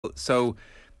well. So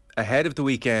ahead of the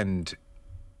weekend,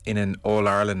 in an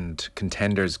All-Ireland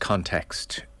contenders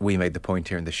context, we made the point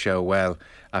here in the show, well,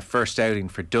 a first outing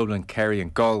for Dublin, Kerry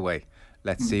and Galway.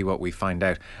 Let's see what we find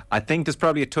out. I think there's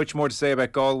probably a touch more to say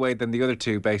about Galway than the other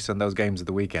two based on those games of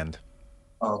the weekend.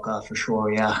 Oh God, for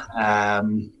sure, yeah.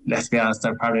 Let's be honest,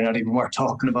 they're probably not even worth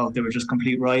talking about. They were just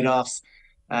complete write-offs.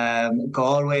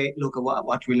 Galway, look at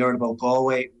what we learned about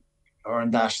Galway,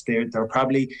 learned that they're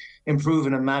probably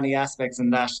improving in many aspects,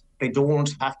 in that they don't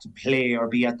have to play or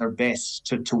be at their best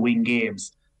to win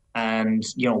games. And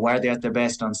were they at their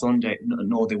best on Sunday?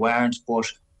 No, they weren't. But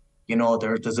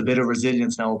there's a bit of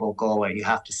resilience now about Galway, you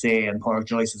have to say, and Pádraig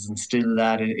Joyce has instilled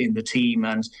that in the team,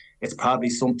 and it's probably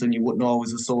something you wouldn't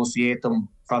always associate them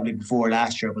probably before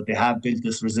last year, but they have built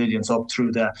this resilience up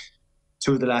through the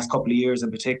last couple of years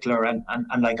in particular. And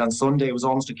like on Sunday, it was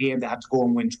almost a game they had to go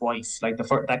and win twice. Like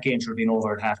that game should have been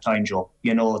over at half time, Joe.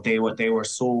 They were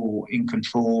so in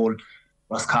control.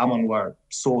 Roscommon were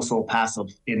so passive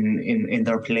in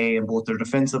their play, in both their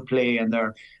defensive play and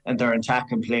their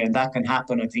attacking play, and that can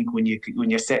happen, I think, when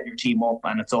you set your team up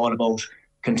and it's all about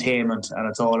containment and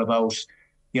it's all about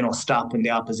stopping the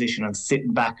opposition and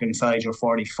sitting back inside your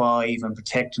 45 and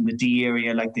protecting the D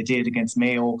area like they did against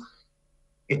Mayo.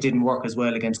 It didn't work as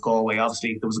well against Galway.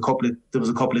 Obviously, there was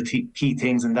a couple of key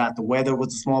things in that. The weather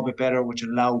was a small bit better, which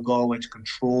allowed Galway to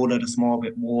control it a small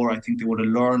bit more. I think they would have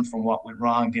learned from what went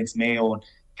wrong against Mayo and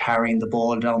carrying the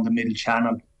ball down the middle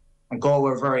channel. And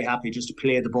Galway were very happy just to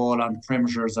play the ball on the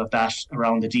perimeters of that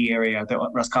around the D area.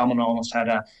 Roscommon almost had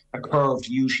a curved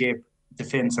U-shaped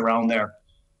defence around there,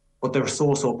 but they were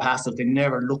so passive. They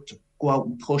never looked to go out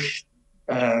and push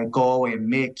Galway and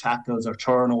make tackles or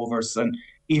turnovers. And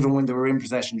even when they were in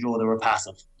possession, Joe, they were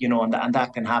passive, and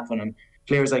that can happen. And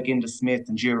players like Inda Smith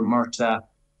and Jira Murta,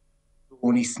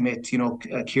 Oni Smith,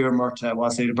 Kieran Murta,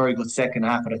 was a very good second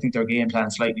half, but I think their game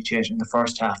plan slightly changed in the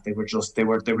first half. They were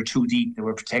too deep. They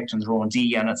were protecting their own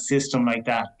D, and a system like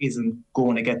that isn't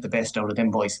going to get the best out of them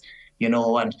boys.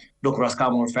 And look,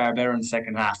 Roscommon were far better in the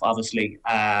second half, obviously,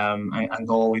 and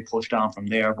Galway pushed on from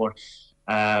there. But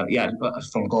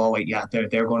from Galway,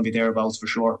 they're going to be thereabouts for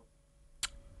sure.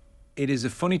 It is a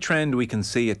funny trend we can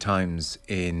see at times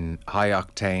in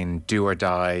high-octane,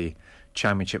 do-or-die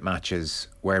championship matches,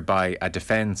 whereby a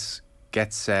defence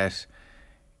gets set,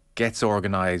 gets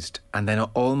organised, and then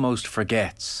almost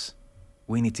forgets,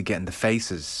 we need to get in the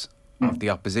faces of the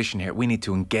opposition here. We need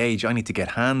to engage. I need to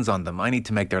get hands on them. I need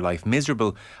to make their life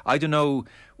miserable. I don't know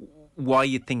why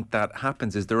you think that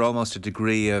happens. Is there almost a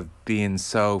degree of being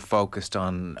so focused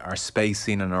on our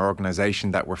spacing and our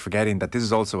organisation that we're forgetting that this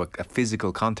is also a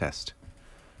physical contest?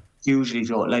 Hugely,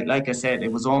 Joe. Like I said,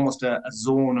 it was almost a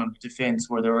zone of defence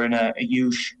where they were in a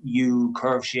U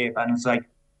curve shape, and it's like,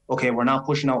 okay, we're not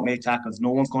pushing out make tackles. No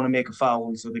one's going to make a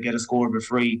foul, so they get a score for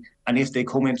free. And if they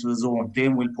come into the zone,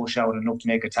 then we'll push out and look to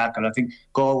make a tackle. I think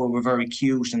Galway were very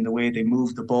cute in the way they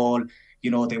moved the ball.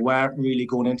 They weren't really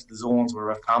going into the zones where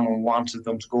Roscommon wanted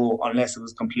them to go unless it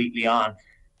was completely on.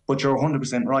 But you're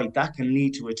 100% right. That can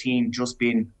lead to a team just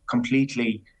being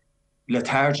completely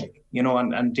lethargic,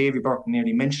 and Davy Burton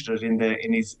nearly mentioned it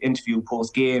in his interview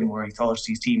post-game, where he thought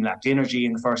his team lacked energy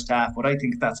in the first half. But I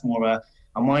think that's more a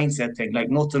mindset thing. Like,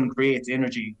 nothing creates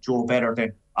energy, Joe, better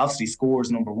than, obviously, scores,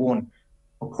 number one,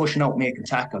 but pushing out, making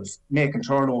tackles, making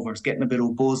turnovers, getting a bit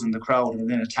of buzz in the crowd, and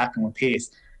then attacking with pace.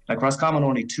 Like, Roscommon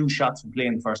only 2 shots from play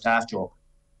in the first half, Joe.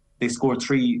 They scored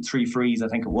three frees, I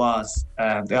think it was.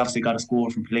 They obviously got a score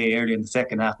from play early in the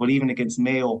second half, but even against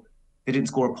Mayo, they didn't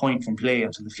score a point from play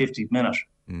until the 50th minute.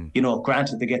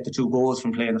 Granted, they get the 2 goals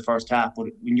from play in the first half, but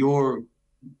when you're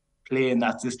playing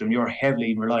that system, you're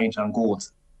heavily reliant on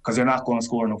goals because you're not going to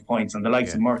score enough points. And the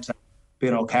likes of Murta,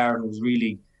 Ben O'Carroll was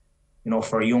really,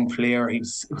 for a young player, it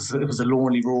was a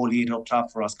lonely role he had up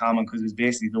top for Roscommon, because he was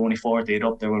basically the only forward they had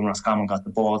up there when Roscommon got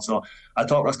the ball. So I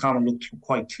thought Roscommon looked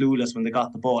quite clueless when they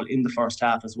got the ball in the first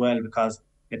half as well, because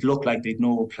it looked like they'd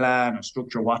no plan or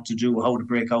structure, what to do, how to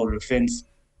break out of the fence.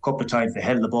 Couple of times they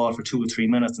held the ball for 2 or 3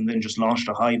 minutes and then just launched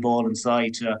a high ball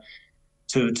inside to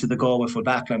the Galway full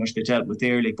backline, which they dealt with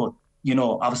early. But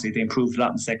obviously they improved a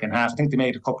lot in the second half. I think they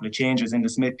made a couple of changes.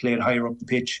 Inda Smith played higher up the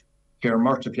pitch, Kieran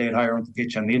Murta played higher up the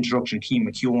pitch, and the introduction of Keane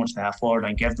McKeown to the half forward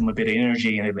line gave them a bit of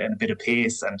energy and a bit of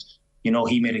pace, and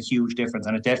he made a huge difference,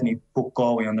 and it definitely put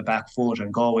Galway on the back foot,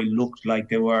 and Galway looked like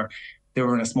they were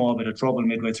in a small bit of trouble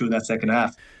midway through that second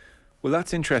half. Well,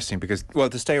 that's interesting, because,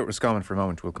 to stay with Roscommon for a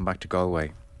moment, we'll come back to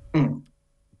Galway.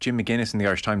 Jim McGuinness in the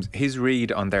Irish Times, his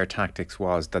read on their tactics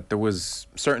was that there was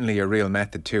certainly a real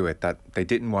method to it, that they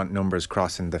didn't want numbers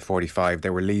crossing the 45. They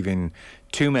were leaving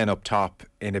 2 men up top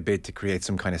in a bid to create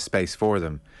some kind of space for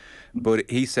them. But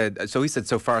he said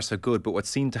so far so good. But what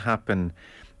seemed to happen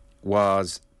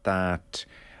was that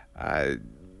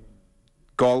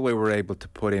Galway were able to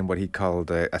put in what he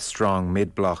called a strong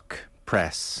mid-block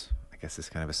press. I guess it's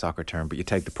kind of a soccer term, but you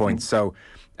take the point. So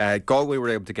Galway were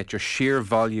able to get your sheer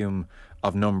volume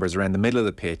of numbers around the middle of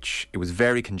the pitch. It was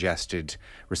very congested.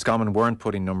 Roscommon weren't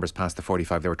putting numbers past the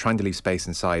 45. They were trying to leave space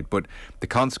inside, but the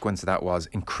consequence of that was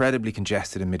incredibly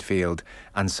congested in midfield,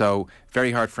 and so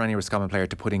very hard for any Roscommon player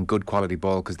to put in good quality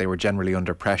ball because they were generally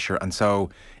under pressure, and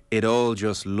so it all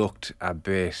just looked a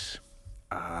bit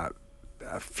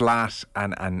flat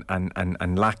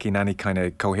and lacking any kind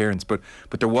of coherence. But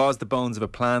there was the bones of a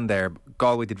plan there.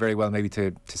 Galway did very well maybe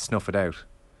to snuff it out.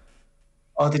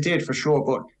 Oh, they did for sure,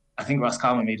 but I think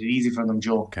Roscommon made it easy for them,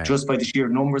 Joe, just by the sheer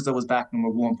numbers that was back number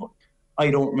one. But I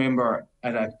don't remember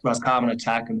at a Roscommon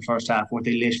attack in the first half where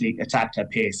they literally attacked at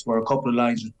pace, where a couple of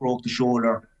lines just broke the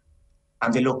shoulder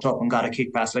and they looked up and got a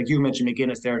kick pass. Like you mentioned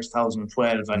McGuinness there in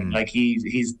 2012, and like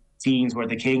his teams were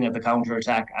the king of the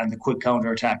counter-attack and the quick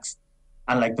counter-attacks.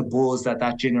 And like the buzz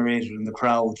that generated in the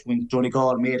crowd when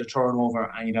Donegal made a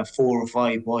turnover and you'd have 4 or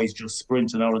 5 boys just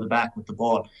sprinting out of the back with the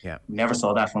ball. Yeah. Never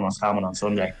saw that from Roscommon on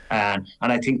Sunday. And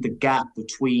I think the gap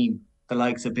between the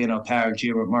likes of Ben O'Carroll,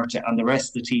 Gerard Murta and the rest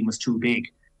of the team was too big.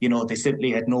 You know, they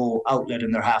simply had no outlet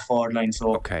in their half-forward line.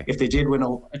 So if they did win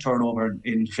a turnover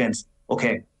in defence,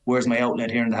 where's my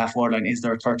outlet here in the half-forward line? Is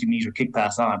there a 30-metre kick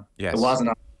pass on? Yes. There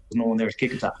wasn't. No one there to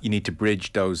kick it at. You need to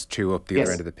bridge those two up the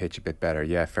other end of the pitch a bit better.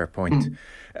 Yeah, fair point.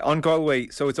 On Galway,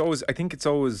 so I think it's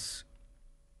always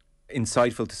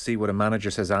insightful to see what a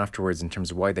manager says afterwards in terms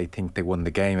of why they think they won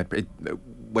the game.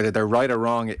 Whether they're right or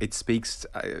wrong, it speaks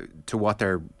to what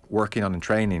they're working on in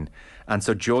training. And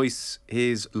so Joyce,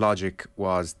 his logic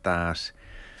was that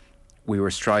we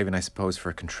were striving, I suppose,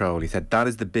 for control. He said, that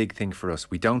is the big thing for us.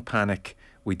 We don't panic.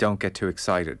 We don't get too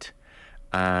excited.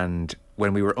 And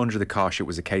when we were under the cosh, it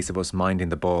was a case of us minding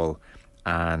the ball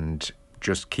and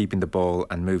just keeping the ball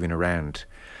and moving around.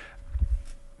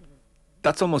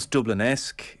 That's almost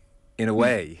Dublin-esque in a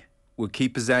way. We'll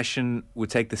keep possession, we'll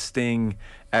take the sting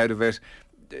out of it.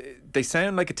 They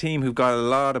sound like a team who've got a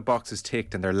lot of boxes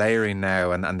ticked and they're layering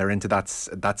now and they're into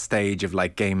that stage of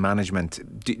like game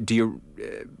management. Do you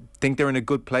think they're in a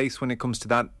good place when it comes to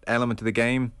that element of the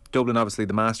game? Dublin obviously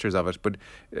the masters of it, but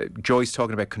Joyce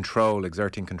talking about control,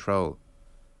 exerting control.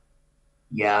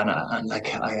 Yeah, and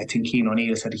I think Cian O'Neill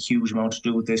has had a huge amount to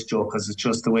do with this, Joe, because it's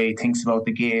just the way he thinks about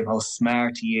the game, how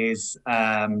smart he is.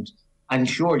 And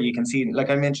sure, you can see, like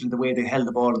I mentioned, the way they held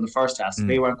the ball in the first half. So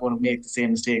they weren't going to make the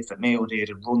same mistakes that Mayo did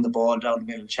and run the ball down the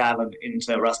middle, challenge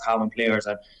into Roscommon players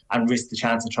and risk the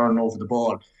chance of turning over the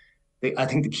ball. I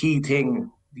think the key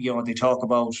thing, they talk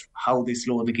about how they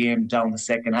slowed the game down the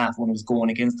second half when it was going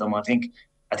against them. I think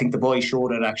the boys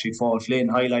showed it actually. Paul Flynn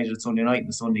highlighted it Sunday night in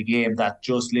the Sunday game that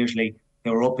just literally they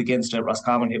were up against it.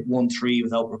 Roscommon hit 1-3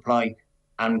 without reply,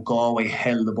 and Galway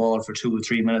held the ball for 2 or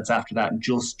 3 minutes after that and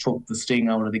just took the sting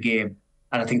out of the game.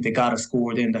 And I think they got a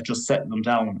score then that just settled them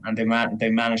down, and they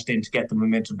managed then to get the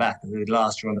momentum back that they'd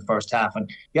lost during the first half. And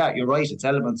yeah, you're right. It's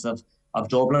elements of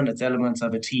Dublin. It's elements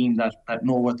of a team that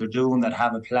know what they're doing, that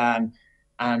have a plan,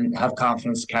 and have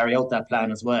confidence to carry out that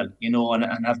plan as well. And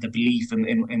have the belief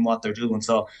in what they're doing.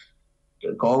 So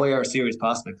Galway are a serious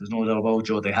prospect, there's no doubt about it,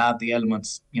 Joe. They have the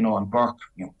elements, and Burke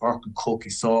and Cook,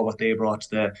 you saw what they brought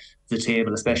to the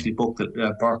table, especially Burke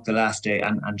the last day,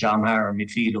 and John Maher in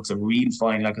midfield looks a real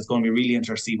fine. Like, it's going to be really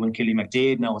interesting to see when Killy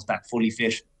McDade now is back fully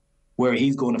fit, where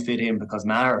he's going to fit in, because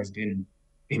Maher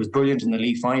he was brilliant in the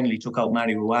league final. He took out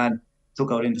Matty Ruan,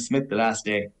 took out Inda Smith the last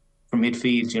day from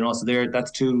midfield, so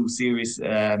that's 2 serious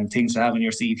things to have in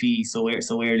your CV so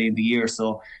early in the year.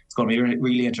 So it's going to be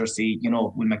really interesting.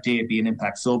 Will McDade be an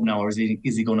impact sub now, or is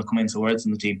he going to come in somewhere else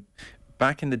in the team?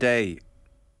 Back in the day,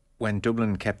 when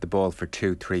Dublin kept the ball for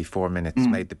 2, 3, 4 minutes,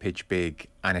 made the pitch big,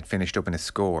 and it finished up in a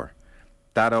score,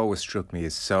 that always struck me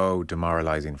as so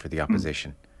demoralising for the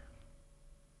opposition.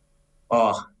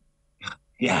 Oh,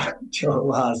 yeah, sure it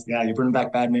was. Yeah, you bring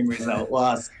back bad memories now. It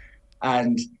was.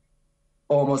 And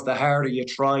almost the harder you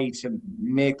try to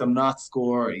make them not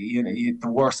score, the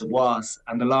worse it was,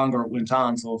 and the longer it went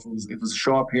on. So if it was a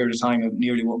short period of time, it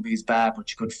nearly wouldn't be as bad, but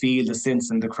you could feel the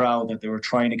sense in the crowd that they were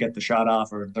trying to get the shot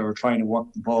off, or they were trying to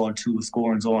work the ball to a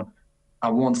scoring zone.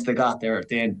 And once they got there,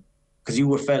 then, because you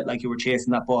would felt like you were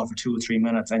chasing that ball for 2 or 3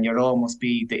 minutes, and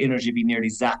the energy be nearly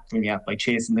zapped from you by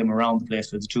chasing them around the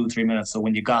place for the 2 or 3 minutes. So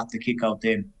when you got the kick out,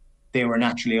 then they were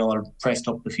naturally all pressed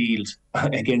up the field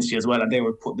against you as well, and they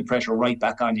were putting the pressure right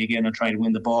back on you again and trying to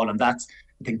win the ball. And I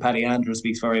think Paddy Andrews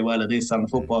speaks very well of this on the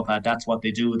football pad. That's what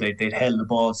they do. They'd held the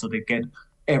ball, so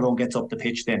everyone gets up the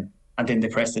pitch then. and then they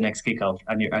press the next kick out,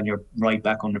 and you're right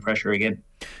back under pressure again.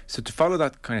 So to follow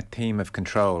that kind of theme of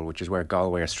control, which is where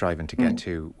Galway are striving to get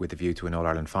to with a view to an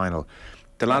All-Ireland final,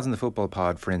 the lads in the football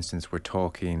pod, for instance, were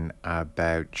talking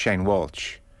about Shane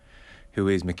Walsh, who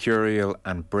is mercurial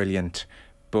and brilliant,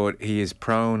 but he is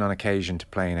prone on occasion to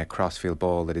playing a crossfield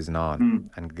ball that isn't on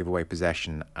and give away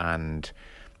possession. And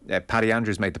Paddy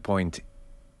Andrews made the point,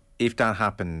 if that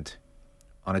happened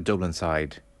on a Dublin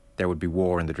side, there would be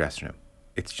war in the dressing room.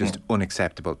 It's just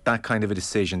unacceptable. That kind of a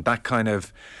decision, that kind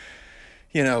of,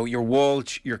 you know, you're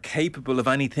Walsh, you're capable of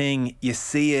anything, you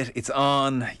see it, it's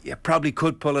on, you probably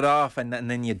could pull it off, and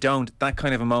then you don't. That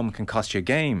kind of a moment can cost you a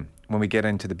game when we get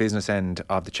into the business end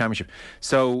of the championship.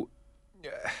 So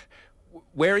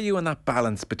where are you on that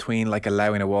balance between like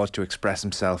allowing a Walsh to express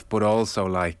himself, but also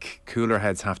like cooler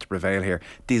heads have to prevail here?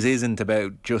 This isn't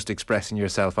about just expressing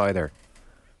yourself either.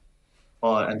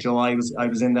 And Joe, I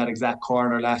was in that exact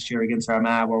corner last year against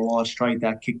Armagh where Walsh tried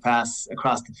that kick pass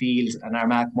across the field, and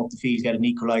Armagh come up the field, get an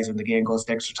equaliser, and the game goes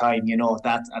to extra time. You know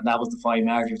that was the fine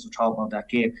margins we're talking about that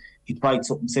game. He tried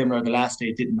something similar the last day.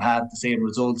 It didn't have the same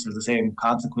results or the same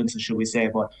consequences, should we say?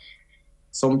 But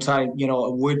sometimes, you know,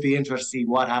 it would be interesting to see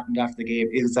what happened after the game.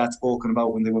 Is that spoken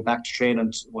about when they were back to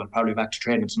training? Well, probably back to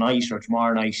training tonight or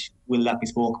tomorrow night. Will that be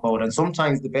spoke about? And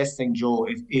sometimes the best thing, Joe,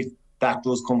 if that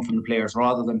does come from the players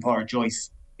rather than Pádraig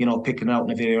Joyce, you know, picking out in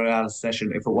a video analysis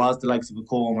session. If it was the likes of a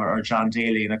Colm or John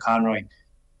Daly and a Conroy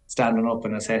standing up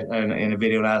in a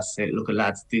video analysis, say, look at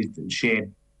lads,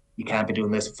 Shane, you can't be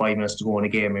doing this 5 minutes to go in a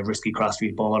game, a risky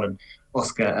crossfield ball, and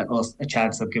us a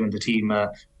chance of giving the team a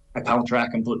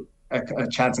counter-attacking, but a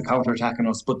chance of counter-attacking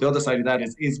us. But the other side of that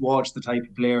is Walsh the type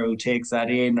of player who takes that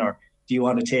in, or do you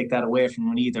want to take that away from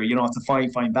him either? You know, it's a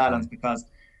fine balance, because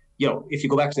you know, if you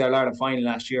go back to the All-Ireland final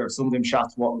last year, some of them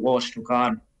shots Walsh took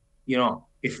on, you know,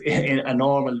 if a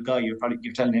normal guy, you're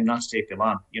telling him not to take them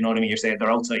on. You know what I mean? You're saying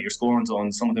they're outside your scoring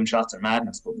zone. Some of them shots are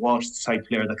madness, but Walsh is the type of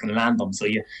player that can land them. So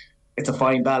it's a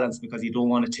fine balance, because you don't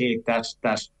want to take that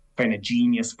kind of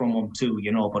genius from him too,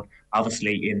 you know. But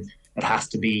obviously, it has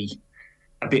to be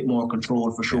a bit more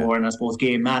control for sure. Yeah. And I suppose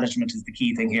game management is the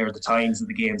key thing here, the times of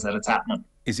the games that it's happening.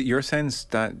 Is it your sense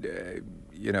that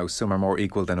you know, some are more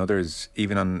equal than others,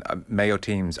 even on Mayo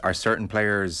teams? Are certain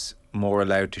players more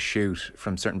allowed to shoot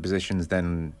from certain positions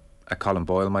than a Colm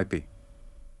Boyle might be?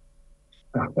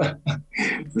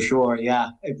 For sure,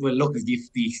 yeah. Well, look,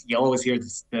 you always hear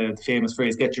the famous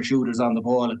phrase, get your shooters on the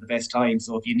ball at the best time.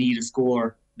 So if you need a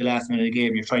score the last minute of the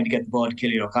game, you're trying to get the ball to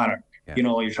Killian O'Connor. Yeah. You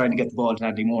know, you're trying to get the ball to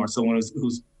Andy Moore, someone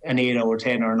who's an 8 out of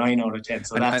 10 or a 9 out of 10.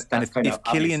 So that's kind of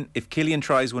obvious. If Killian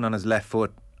tries one on his left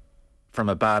foot from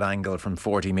a bad angle from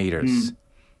 40 metres,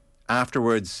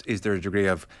 afterwards, is there a degree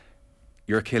of,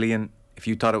 you're Killian, if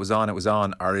you thought it was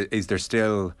on, or is there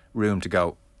still room to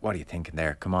go, what are you thinking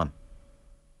there? Come on.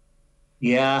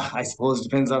 Yeah, I suppose it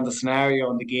depends on the scenario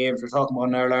and the game. If you're talking about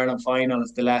an All-Ireland final,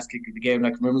 it's the last kick of the game.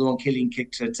 Like, remember the one Killian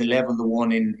kicked to level the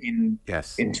one in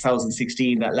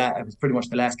 2016? It was pretty much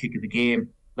the last kick of the game.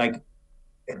 Like,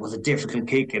 it was a difficult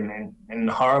kick in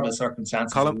horrible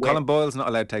circumstances. Colm Boyle's not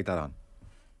allowed to take that on.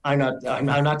 I'm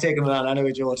not taking it on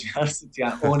anyway, Joe.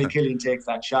 Yeah, only Killian takes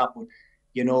that shot, but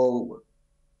you know,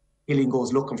 Killian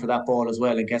goes looking for that ball as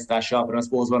well and gets that shot. But I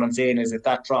suppose what I'm saying is, if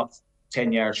that drops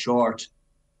 10 yards short,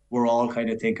 we're all kind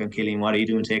of thinking, Killian, what are you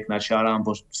doing taking that shot on?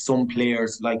 But some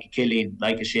players, like a Killian,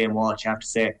 like a Shane Walsh, you have to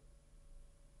say,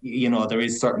 you know, there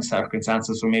is certain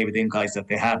circumstances where maybe them guys, that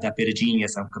they have that bit of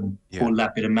genius and can pull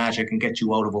that bit of magic and get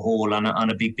you out of a hole on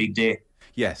a big day.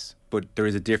 Yes, but there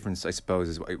is a difference, I suppose,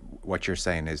 is what you're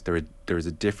saying is there is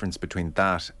a difference between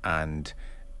that and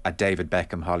a David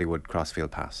Beckham Hollywood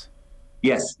crossfield pass.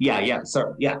 Yes, yeah,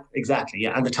 sir, yeah, exactly,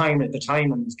 yeah. And the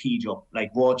timing was key, Joe.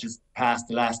 Like, Walsh's pass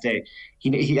the last day,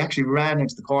 he actually ran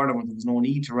into the corner when there was no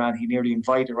need to run. He nearly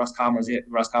invited Roscommon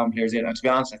players in. And to be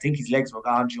honest, I think his legs were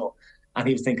gone, Joe. And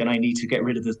he was thinking, I need to get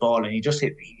rid of this ball. And he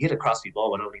hit a crossfield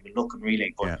ball without even looking,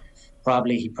 really. But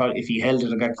probably if he held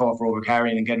it and got caught for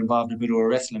overcarrying and get involved in a bit of a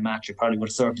wrestling match, it probably would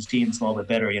have served his team a small bit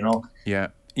better, you know. Yeah,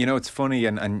 you know, it's funny,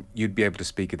 and you'd be able to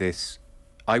speak of this.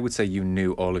 I would say you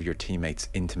knew all of your teammates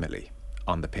intimately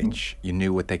on the pitch. You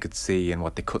knew what they could see and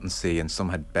what they couldn't see, and some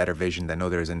had better vision than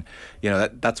others. And you know,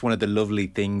 that's one of the lovely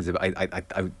things of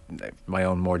my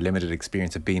own more limited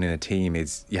experience of being in a team,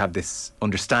 is you have this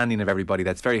understanding of everybody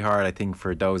that's very hard, I think,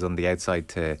 for those on the outside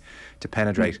to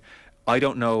penetrate. I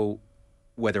don't know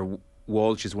whether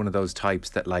Walsh is one of those types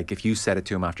that, like, if you said it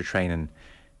to him after training,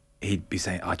 he'd be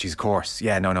saying, oh geez, of course,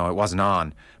 yeah, no, it wasn't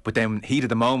on. But then heat of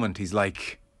the moment, he's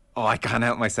like, oh, I can't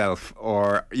help myself.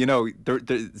 Or, you know,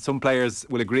 some players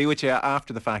will agree with you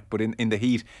after the fact, but in the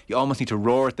heat, you almost need to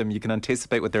roar at them. You can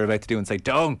anticipate what they're about to do and say,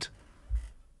 don't.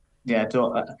 Yeah,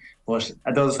 but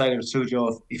at the other side of the true,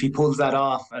 Joe, if he pulls that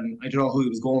off, and I don't know who he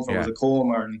was going for, was Yeah, it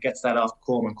Comer, and he gets that off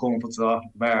Comer, and Comer puts it off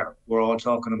the bar, we're all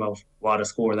talking about what a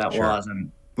score that sure. was,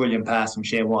 and brilliant pass from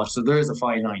Shane Walsh. So there is a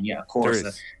fine line, yeah, of There course.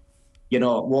 is.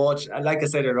 Walsh, like I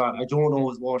said earlier on, I don't know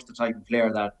is Walsh the type of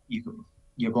player that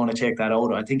you're going to take that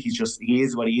out of. I think he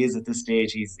is what he is at this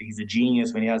stage. He's a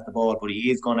genius when he has the ball, but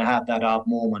he is going to have that off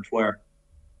moment where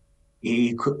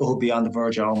he could be on the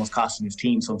verge of almost costing his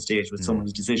team some stage with some of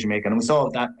his decision making. And we saw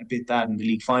that in the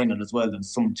league final as well.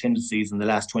 There's some tendencies in the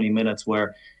last 20 minutes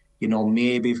where,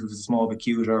 maybe if it was a small bit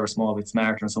cuter or a small bit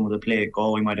smarter in some of the play,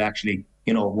 Galway might actually,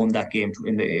 won that game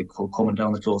in the coming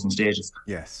down the closing stages.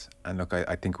 Yes, and look,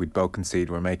 I think we'd both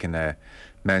concede we're making a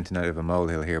mountain out of a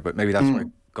molehill here, but maybe that's where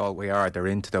Galway are. They're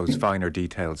into those finer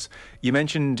details. You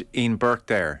mentioned Ian Burke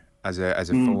there as a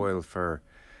foil for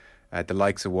the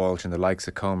likes of Walsh and the likes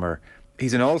of Comer.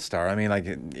 He's an all-star. I mean,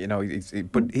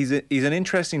 but he's an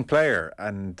interesting player,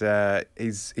 and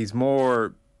he's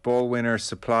more ball winner,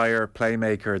 supplier,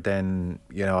 playmaker than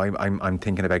I'm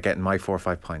thinking about getting my 4 or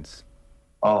 5 points.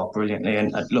 Oh, brilliantly.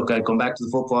 And look, I'll come back to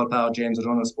the football pal. James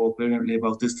O'Donnell spoke brilliantly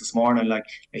about this morning. Like,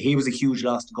 he was a huge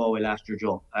loss to Galway last year,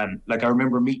 Joe. And like, I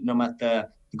remember meeting him at the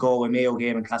Galway Mayo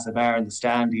game in Castlebar in the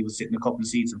stand. He was sitting a couple of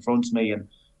seats in front of me and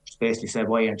just basically said,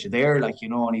 "Why aren't you there?" Like,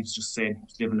 and he was just saying he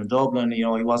was living in Dublin. He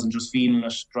wasn't just feeling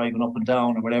it, driving up and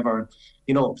down or whatever.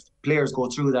 Players go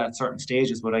through that at certain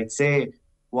stages. But I'd say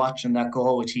watching that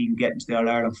Galway team get into the All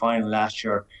Ireland final last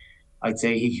year, I'd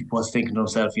say he was thinking to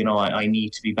himself, I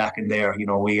need to be back in there.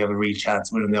 We have a real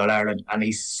chance winning the All Ireland. And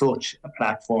he's such a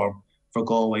platform for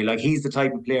Galway. Like, he's the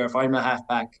type of player, if I'm a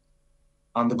halfback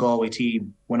on the Galway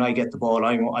team, when I get the ball,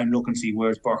 I'm looking to see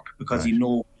where's Burke, because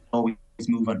Right. he's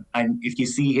moving. And if you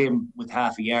see him with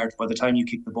half a yard, by the time you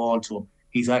kick the ball to him,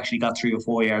 he's actually got 3 or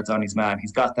 4 yards on his man.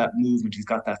 He's got that movement. He's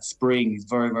got that spring. He's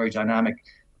very, very dynamic.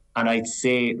 And I'd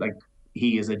say, like,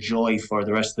 he is a joy for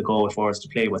the rest of the Galway forwards to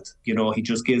play with. He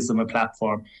just gives them a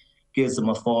platform, gives them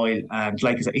a foil, and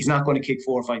like I said, he's not going to kick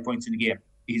 4 or 5 points in a game.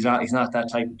 He's not that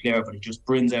type of player, but he just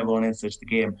brings everyone into the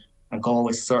game. And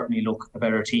Galway certainly look a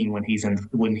better team when he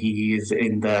is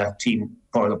in the team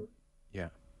for them. Yeah,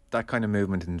 that kind of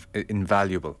movement is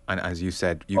invaluable. And as you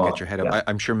said, you get your head up. Yeah.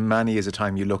 I'm sure many is a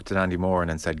time you looked at Andy Moran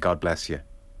and said, "God bless you."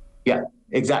 Yeah,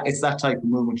 exactly. It's that type of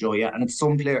movement, Joe. Yeah, and it's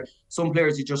some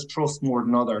players you just trust more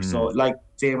than others. So, like,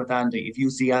 same with Andy. If you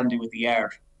see Andy with the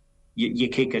yard, you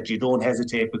kick it. You don't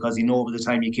hesitate, because by the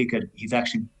time you kick it, he's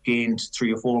actually gained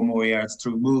 3 or 4 more yards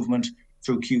through movement,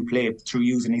 through cue play, through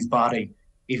using his body.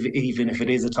 Even if it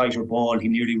is a tighter ball, he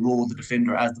nearly rolled the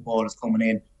defender as the ball is coming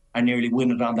in and nearly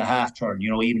win it on the half turn.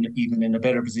 Even in a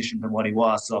better position than what he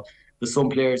was. So there's some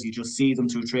players you just see them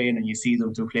through training, you see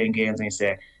them through playing games, and you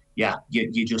say, yeah,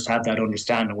 you just have that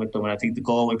understanding with them. And I think the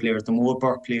Galway players, the more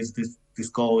Burke plays this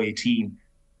Galway team,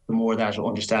 the more that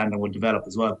understanding will develop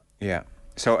as well. Yeah.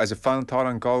 So as a final thought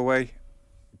on Galway,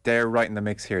 they're right in the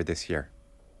mix here this year.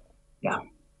 Yeah.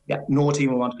 Yeah, no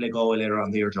team will want to play Galway later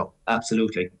on the year, Joe.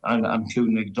 Absolutely. I'm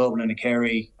including like Dublin, a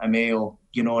Kerry, a Mayo,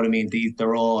 you know what I mean?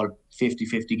 They're all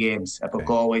 50-50 games. But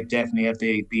Galway definitely have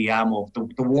the ammo.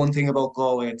 The one thing about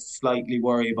Galway I'd slightly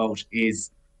worry about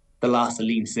is the loss of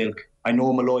Liam Silk. I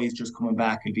know Molloy is just coming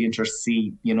back. It'll be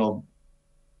interesting to see,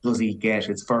 does he get,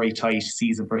 it's very tight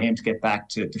season for him to get back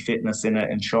to fitness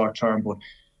in short term. But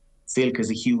Silk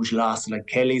is a huge loss. Like,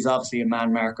 Kelly's obviously a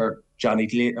man marker.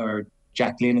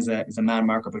 Jack Glynn is a man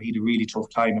marker, but he had a really tough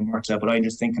time in Murta. But I'm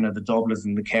just thinking of the Doublers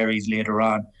and the Kerrys later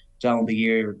on down the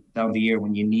year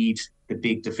when you need the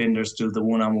big defenders to do the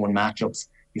one-on-one matchups.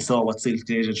 You saw what Silk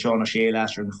did at Sean O'Shea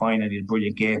last year in the final. He had a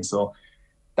brilliant game. So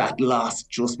that loss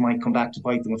just might come back to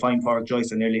bite them. If I'm Pádraig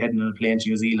Joyce and nearly heading on a plane to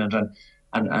New Zealand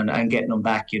and getting them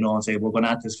back, and say, we're going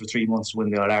at this for 3 months to win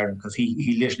the All-Ireland, because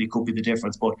he literally could be the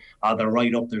difference. But they're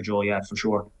right up there, Joe, yeah, for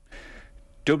sure.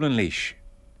 Dublin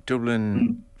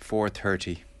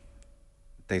 4:30.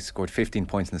 They scored 15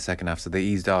 points in the second half, so they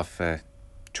eased off a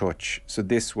touch. So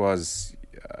this was,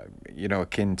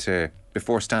 akin to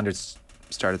before standards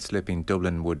started slipping,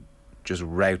 Dublin would just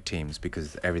rout teams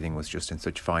because everything was just in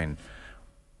such fine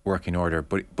working order.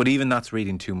 But even that's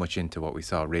reading too much into what we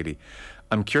saw, really.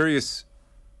 I'm curious,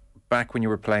 back when you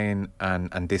were playing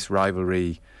and this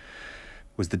rivalry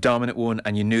was the dominant one,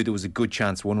 and you knew there was a good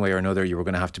chance one way or another you were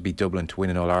going to have to beat Dublin to win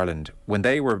in All-Ireland. When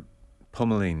they were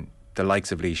pummeling the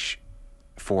likes of Laois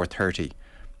 4:30,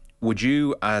 would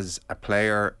you as a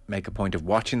player make a point of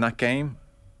watching that game?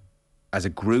 As a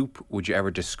group, would you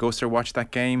ever discuss or watch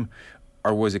that game?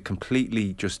 Or was it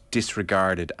completely just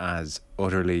disregarded as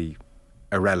utterly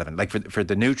irrelevant? Like, for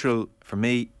the neutral, for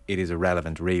me, it is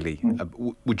irrelevant, really.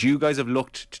 Would you guys have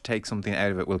looked to take something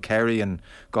out of it? Will Kerry and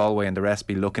Galway and the rest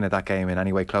be looking at that game in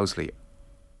any way closely?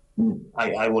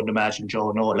 I wouldn't imagine,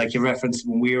 Joe. No, like you referenced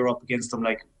when we were up against them,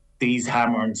 like these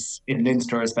hammers in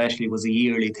Leinster especially was a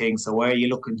yearly thing. So where are you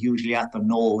looking hugely at them?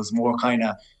 No, it was more kind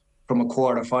of from a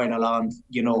quarter final on,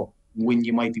 when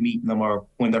you might be meeting them or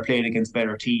when they're playing against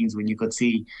better teams, when you could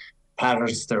see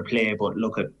patterns their play. But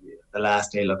look at the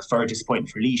last day, look, very disappointing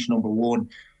for Laois, number one.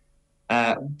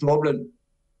 Dublin,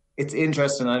 it's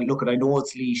interesting. I know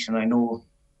it's Laois and I know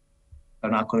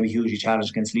they're not going to be hugely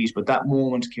challenged against Laois, but that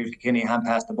moment Kilkenny hand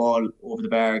passed the ball over the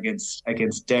bar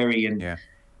against Derry and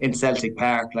in Celtic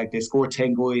Park, like they scored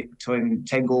 10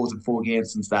 goals in 4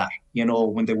 games since that,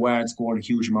 when they weren't scoring a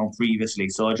huge amount previously.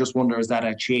 So I just wonder, is that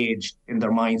a change in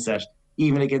their mindset,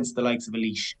 even against the likes of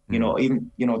Laois?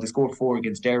 They scored 4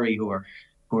 against Derry, who are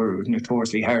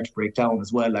notoriously hard to break down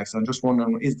as well. Like, so I'm just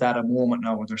wondering, is that a moment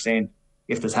now when they're saying,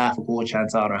 if there's half a goal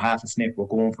chance on or half a snip, we're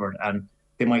going for it? And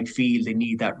they might feel they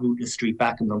need that rootless streak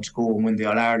back in them to go and win the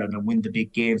All-Ireland and win the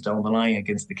big games down the line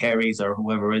against the Kerrys or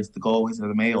whoever is the Galways or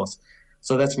the Mayos.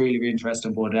 So that's really, really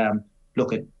interesting. But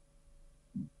look at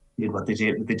what they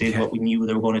did. They did what we knew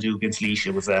they were going to do against Laois.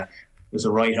 It was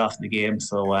a write-off in the game.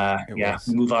 So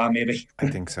move on maybe. I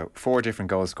think so. 4 different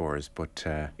goal scorers, but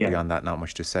beyond that, not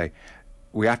much to say.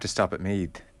 We have to stop at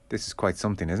Meath. This is quite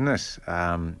something, isn't it?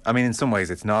 I mean, in some ways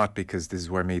it's not, because this is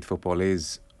where Meath football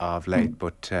is of late.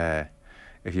 But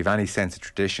if you've any sense of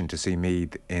tradition, to see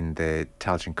Meath in the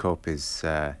Tailteann Cup is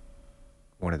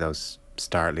one of those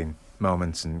startling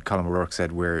moments. And Colm O'Rourke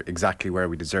said we're exactly where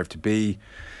we deserve to be.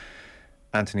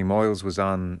 Anthony Moyles was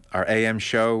on our AM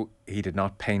show. He did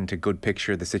not paint a good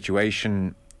picture of the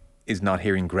situation, is not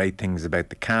hearing great things about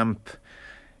the camp.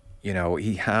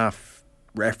 He half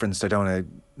referenced, I don't want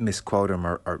to misquote him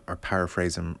or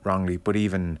paraphrase him wrongly, but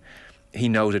even he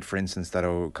noted, for instance, that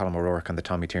Colm O'Rourke on the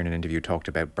Tommy Tiernan interview talked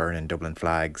about burning Dublin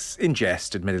flags, in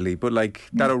jest admittedly, but like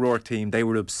that O'Rourke team, they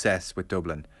were obsessed with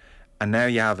Dublin. And now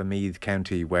you have a Meath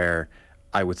county where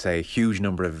I would say a huge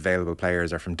number of available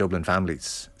players are from Dublin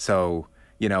families. So,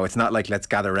 it's not like let's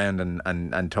gather around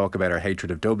and talk about our hatred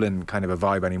of Dublin kind of a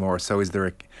vibe anymore. So is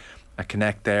there a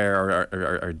connect there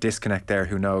or disconnect there?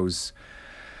 Who knows?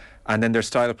 And then their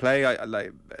style of play,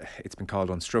 it's been called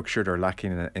unstructured or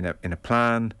lacking in a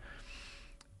plan.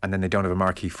 And then they don't have a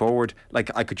marquee forward. Like,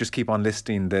 I could just keep on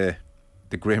listing the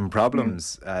grim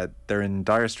problems. They're in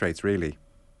dire straits, really.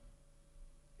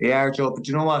 They are, Joe. But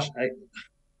you know what?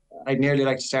 I'd nearly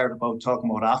like to start talking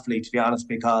about Offaly, to be honest,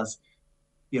 because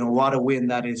what a win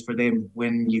that is for them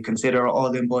when you consider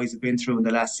all them boys have been through in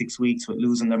the last 6 weeks with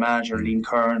losing their manager, Liam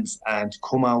Kearns, and to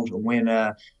come out and win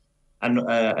a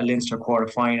Leinster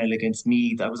quarter-final against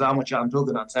Meath. I was on with John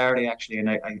Duggan on Saturday, actually,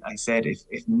 and I said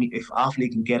if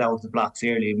Offaly can get out of the blocks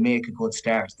early and make a good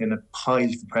start, then it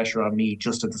piles the pressure on Meath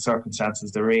just at the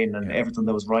circumstances they're in and everything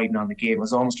that was riding on the game. It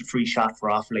was almost a free shot for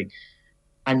Offaly.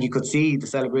 And you could see the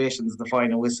celebrations, the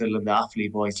final whistle, and the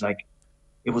Offaly boys. Like,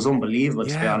 it was unbelievable,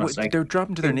 to be honest. Like, they're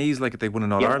dropping to their knees like if they won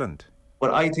an All-Ireland.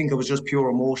 But I think it was just pure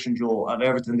emotion, Joe, of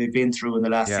everything they've been through in the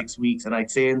last 6 weeks. And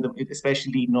I'd say,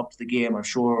 especially leading up to the game, I'm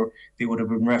sure they would have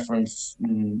been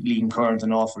referencing Liam Kearns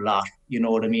an awful lot. You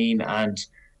know what I mean? And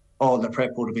all the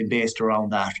prep would have been based around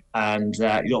that. And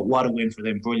what a win for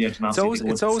them! Brilliant. And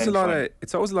it's always a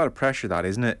lot of pressure, that,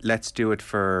 isn't it? Let's do it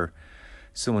for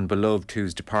someone beloved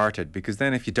who's departed, because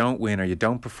then if you don't win or you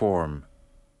don't perform,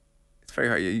 it's very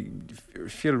hard. You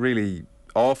feel really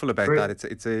awful about that.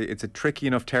 It's a tricky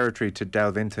enough territory to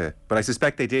delve into. But I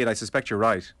suspect they did. I suspect you're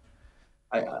right.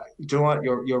 Do you know what?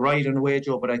 You're right in a way,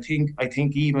 Joe. But I think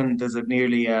even there's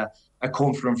nearly a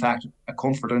comforting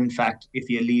fact if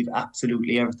you leave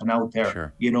absolutely everything out there.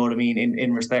 Sure. You know what I mean?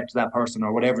 In respect to that person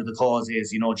or whatever the cause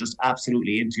is, just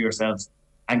absolutely into yourselves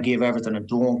and give everything, and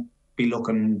don't be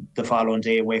looking the following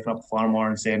day, waking up the following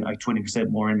morning saying, I 20%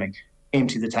 more in me.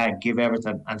 Empty the tank, give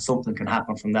everything, and something can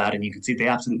happen from that. And you can see they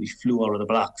absolutely flew out of the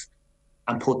blocks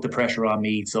and put the pressure on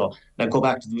Meath. So, go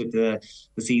back to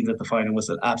the scenes at the final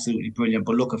whistle, absolutely brilliant.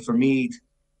 But looking for Meath,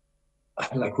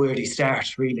 like, where do you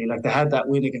start, really? Like, they had that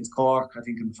win against Cork, I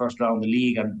think, in the first round of the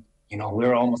league, and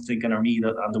we're almost thinking are Meath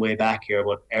on the way back here,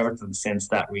 but everything since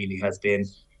that really has been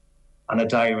on a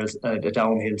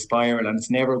downhill spiral. And it's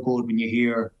never good when you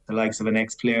hear the likes of an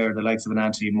ex-player, the likes of an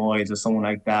Anthony Moyles or someone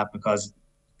like that, because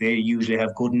they usually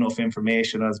have good enough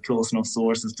information as close enough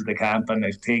sources to the camp, and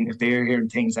if they're hearing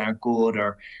things aren't good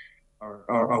or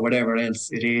whatever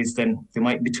else it is, then they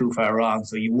might be too far wrong.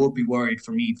 So you would be worried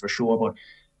for me, for sure. But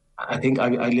I think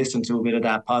I listened to a bit of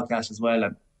that podcast as well,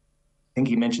 and I think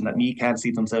he mentioned that Meath can't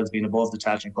see themselves being above the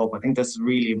Tailteann Cup. I think that's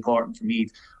really important for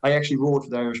Meath. I actually wrote for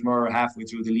the Irish Mirror halfway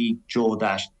through the league, Joe,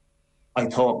 that I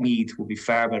thought Meath would be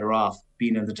far better off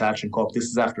being in the Tailteann Cup. This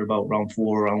is after about round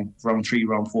 3,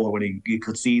 round 4, when you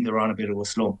could see they're on a bit of a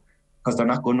slump because they're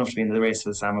not good enough to be in the race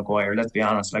for Sam Maguire. Let's be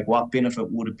honest. Like, what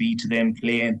benefit would it be to them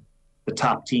playing the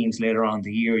top teams later on in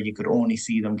the year? You could only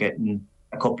see them getting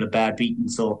a couple of bad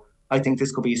beatings. So I think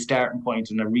this could be a starting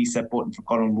point and a reset button for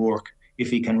Colm Boyle if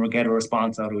he can get a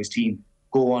response out of his team.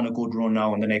 Go on a good run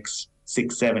now in the next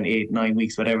 6, 7, 8, 9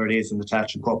 weeks, whatever it is, in the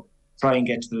Tailteann Cup. Try and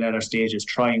get to the latter stages,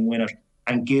 try and win it,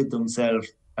 and give themselves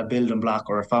a building block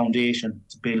or a foundation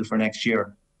to build for next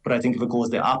year. But I think if it goes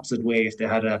the opposite way, if they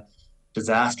had a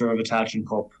disaster of a Tailteann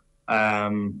Cup,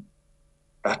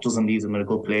 that doesn't leave them in a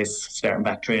good place starting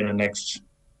back training next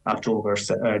October,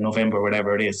 November,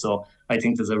 whatever it is. So I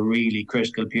think there's a really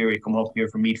critical period coming up here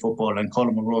for Meath football and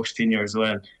Colm O'Rourke's tenure as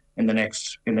well in the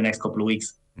next couple of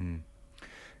weeks.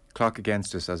 Clock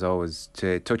against us as always.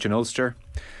 To touch on Ulster,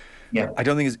 yeah, I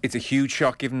don't think it's a huge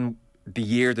shock given the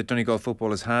year that Donegal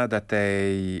football has had that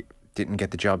they didn't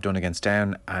get the job done against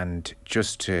Down, and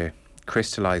just to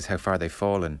crystallise how far they've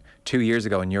fallen. 2 years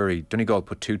ago in Uri, Donegal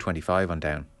put 225 on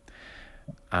Down,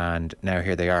 and now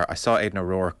here they are. I saw Aidan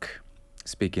O'Rourke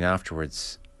speaking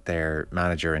afterwards, their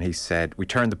manager, and he said, we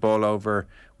turned the ball over,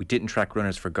 we didn't track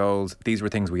runners for goals, these were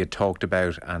things we had talked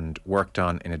about and worked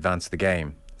on in advance of the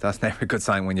game. That's never a good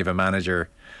sign when you have a manager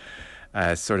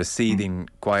sort of seething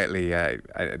quietly.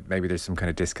 Maybe there's some kind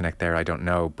of disconnect there, I don't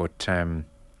know, but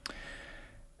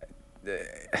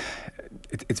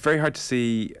it's very hard to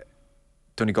see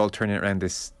Donegal turning it around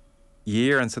this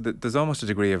year, and so there's almost a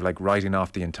degree of like writing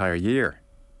off the entire year.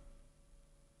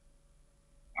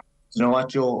 You know what,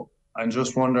 Joe? I'm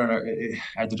just wondering,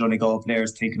 are the Donegal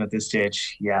players thinking at this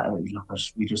stage, yeah,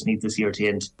 we just need this year to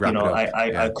end.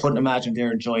 I couldn't imagine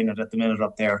they're enjoying it at the minute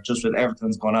up there, just with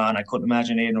everything's going on. I couldn't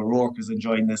imagine Aidan O'Rourke is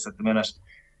enjoying this at the minute.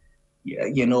 Yeah,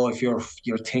 you know, if you're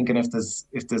thinking if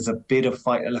there's a bit of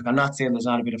fight, like, I'm not saying there's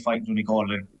not a bit of fight in Donegal.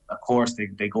 Like, of course,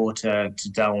 they go to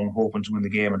Down hoping to win the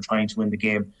game and trying to win the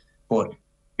game, but.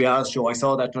 To be honest, Joe, I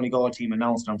saw that Donegal team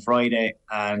announced on Friday,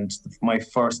 and my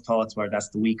first thoughts were that's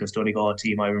the weakest Donegal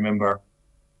team I remember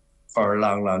for a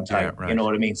long, long time. Yeah, right. You know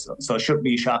what I mean? So it shouldn't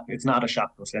be a shock. It's not a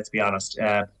shock to us, let's be honest.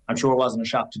 I'm sure it wasn't a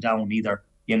shock to Down either.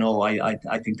 You know, I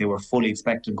think they were fully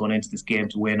expecting going into this game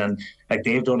to win, and like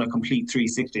they've done a complete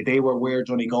 360. They were where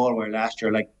Donegal were last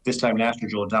year. Like this time last year,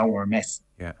 Joe, Down were a mess.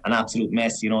 Yeah. An absolute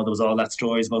mess. You know, there was all that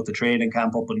stories about the training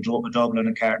camp up in Dublin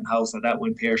and Carton House, and that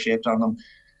went pear-shaped on them.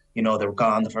 You know, they were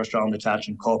gone the first round of the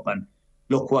Tailteann Cup, and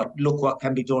look what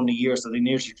can be done in a year. So they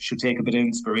nearly should take a bit of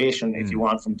inspiration if you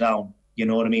want from Down. You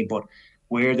know what I mean? But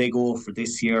where they go for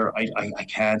this year, I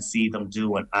can't see them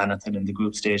doing anything in the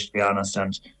group stage, to be honest.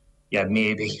 And yeah,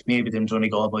 maybe them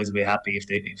Donegal boys will be happy if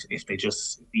they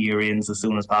just the year ends as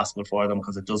soon as possible for them,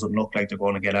 because it doesn't look like they're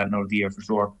going to get out another year for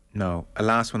sure. No, a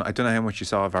last one. I don't know how much you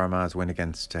saw of Armagh's win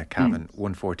against Cavan,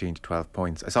 114 to 12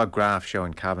 points. I saw a graph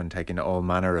showing Cavan taking all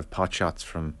manner of pot shots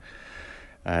from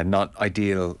not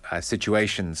ideal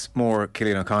situations, more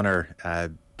Cillian O'Connor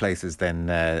places than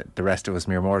the rest of us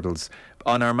mere mortals.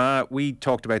 On Armagh, we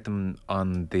talked about them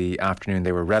on the afternoon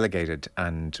they were relegated,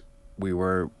 and we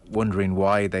were wondering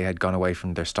why they had gone away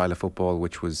from their style of football,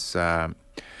 which was so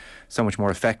much more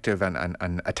effective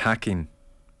and attacking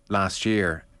last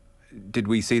year. Did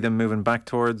we see them moving back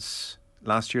towards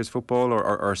last year's football,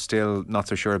 or still not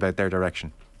so sure about their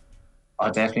direction? Oh,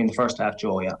 definitely in the first half,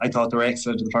 Joe. Yeah, I thought they were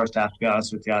excellent in the first half, to be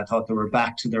honest with you. I thought they were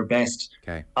back to their best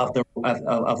of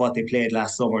what they played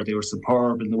last summer. They were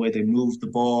superb in the way they moved the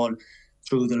ball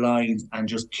through the lines and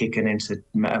just kicking into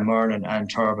Murnan and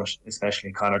Turbot,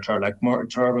 especially Conor Turbot. Like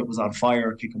Turbot was on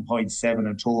fire, kicking points 7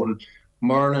 in total.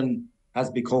 Murnan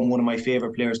has become one of my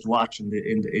favourite players to watch in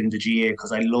the GA,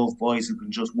 because I love boys who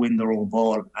can just win their own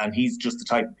ball, and he's just the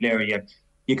type of player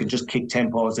you can just kick 10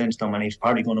 balls into them and he's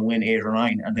probably going to win 8 or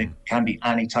 9, and they can be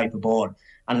any type of ball.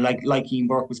 And like Ian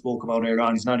Burke spoke about earlier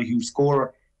on, he's not a huge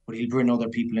scorer, but he'll bring other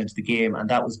people into the game, and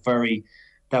that was very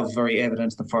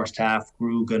evident in the first half.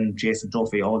 Grugan, Jason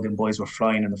Duffy, all them boys were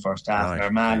flying in the first half. Right. And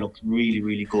Armagh looked really,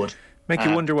 really good. Make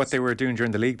you wonder what they were doing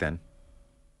during the league then.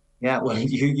 Yeah, well,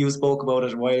 you spoke about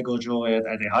it a while ago, Joe.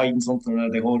 Are they hiding something?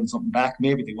 Are they holding something back?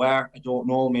 Maybe they were. I don't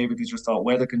know. Maybe they just thought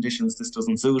weather conditions, this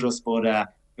doesn't suit us. But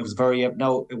it was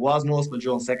it was noticeable,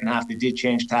 Joe, in the second half. They did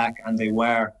change tack, and they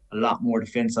were a lot more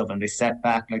defensive, and they set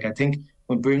back. Like, I think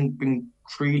when Bryn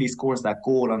Creeley scores that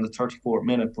goal on the 34th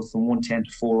minute, puts them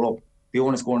 110-4 up, they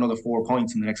only score another 4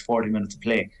 points in the next 40 minutes of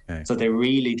play. Okay. So they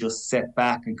really just set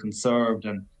back and conserved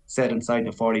and set inside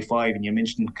the 45. And you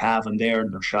mentioned Cavan there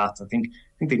and their shots. I think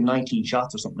they had 19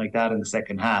 shots or something like that in the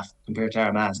second half compared to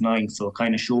Armagh's 9. So it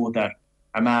kind of showed that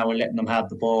Armagh were letting them have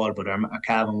the ball, but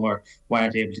Cavan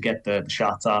weren't able to get the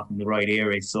shots off in the right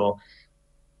area. So,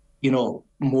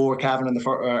 more Cavan in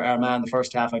Armagh in the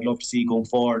first half, I'd love to see going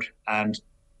forward. And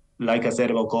like I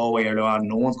said about Galway earlier on,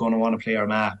 no one's going to want to play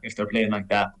Armagh if they're playing like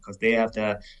that, because they have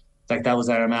to. Like, that was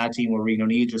our Armagh team where Reno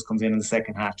Neal just comes in the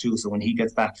second half too. So when he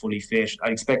gets back fully fit, I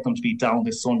expect them to be down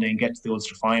this Sunday and get to the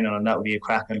Ulster final, and that would be a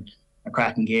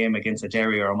cracking game against a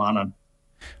Derry or a Monaghan.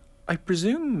 I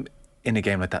presume in a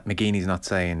game like that, McGeeney's not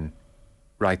saying,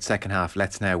 right, second half,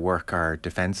 let's now work our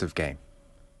defensive game.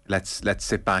 Let's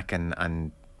sit back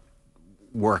and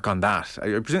work on that.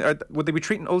 I presume, would they be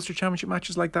treating Ulster Championship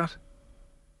matches like that?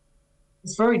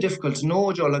 It's very difficult to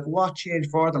know, Joe. Like, what changed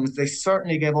for them is they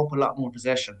certainly gave up a lot more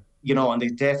possession, and they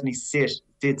definitely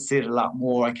did sit a lot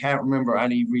more. I can't remember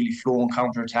any really flowing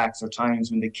counter-attacks or times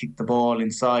when they kicked the ball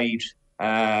inside,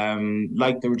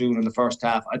 like they were doing in the first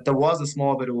half. There was a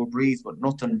small bit of a breeze, but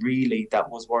nothing really that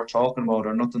was worth talking about,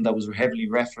 or nothing that was heavily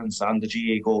referenced on the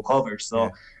GA goal coverage.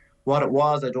 So, what it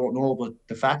was, I don't know, but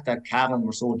the fact that Cavan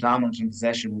were so dominant in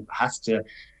possession has to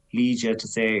lead you to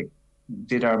say,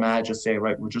 did Armagh just say,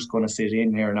 right, we're just going to sit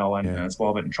in here now and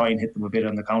swab it and try and hit them a bit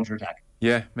on the counter-attack?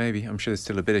 Yeah, maybe. I'm sure there's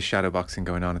still a bit of shadow boxing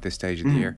going on at this stage of the year.